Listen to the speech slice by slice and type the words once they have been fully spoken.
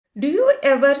Do you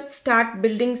ever start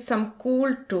building some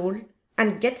cool tool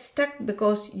and get stuck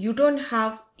because you don't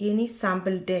have any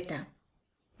sample data?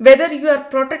 Whether you are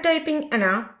prototyping an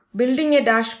app, building a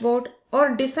dashboard,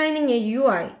 or designing a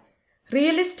UI,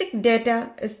 realistic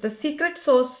data is the secret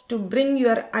sauce to bring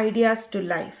your ideas to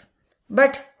life.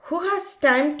 But who has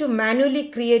time to manually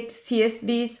create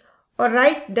CSVs or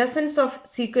write dozens of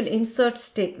SQL insert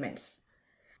statements?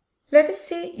 Let us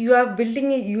say you are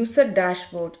building a user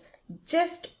dashboard.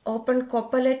 Just open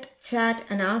Copilot chat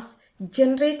and ask,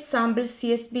 generate sample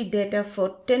CSV data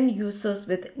for 10 users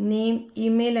with name,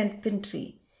 email, and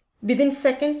country. Within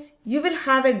seconds, you will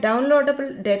have a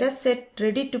downloadable dataset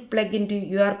ready to plug into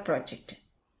your project.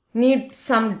 Need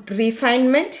some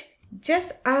refinement?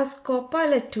 Just ask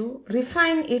Copilot to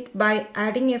refine it by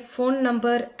adding a phone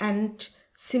number and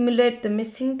simulate the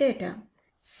missing data.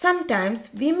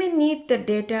 Sometimes we may need the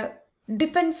data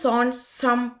depends on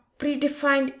some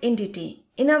predefined entity.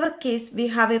 In our case, we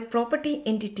have a property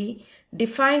entity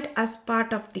defined as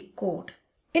part of the code.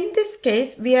 In this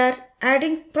case, we are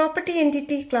adding property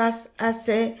entity class as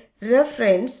a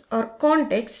reference or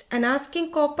context and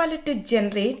asking Copilot to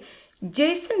generate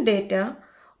JSON data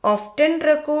of 10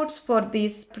 records for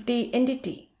this property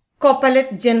entity.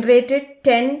 Copilot generated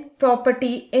 10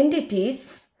 property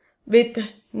entities with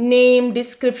name,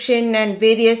 description, and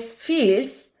various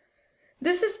fields.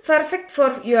 This is perfect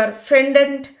for your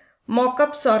front-end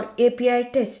mockups or API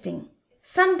testing.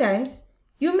 Sometimes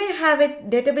you may have a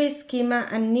database schema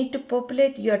and need to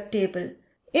populate your table.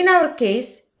 In our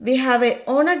case, we have a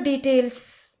owner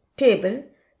details table.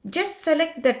 Just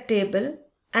select the table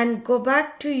and go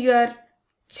back to your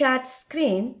chat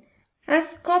screen.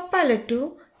 Ask Copilot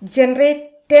to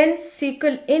generate 10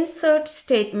 SQL insert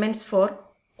statements for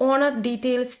owner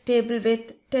details table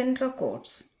with 10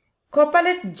 records.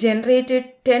 Copilot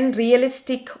generated 10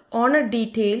 realistic owner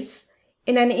details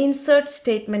in an insert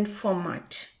statement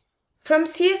format. From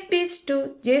CSVs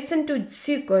to JSON to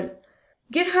SQL,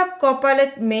 GitHub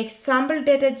Copilot makes sample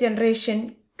data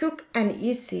generation quick and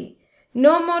easy.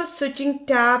 No more switching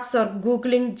tabs or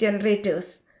Googling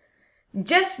generators.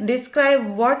 Just describe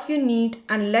what you need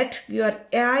and let your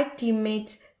AI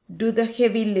teammates do the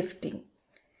heavy lifting.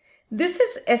 This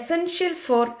is essential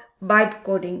for vibe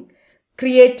coding.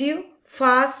 Creative,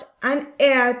 fast, and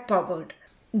AI powered.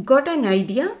 Got an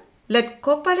idea? Let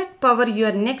Copilot power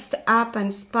your next app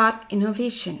and spark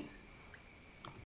innovation.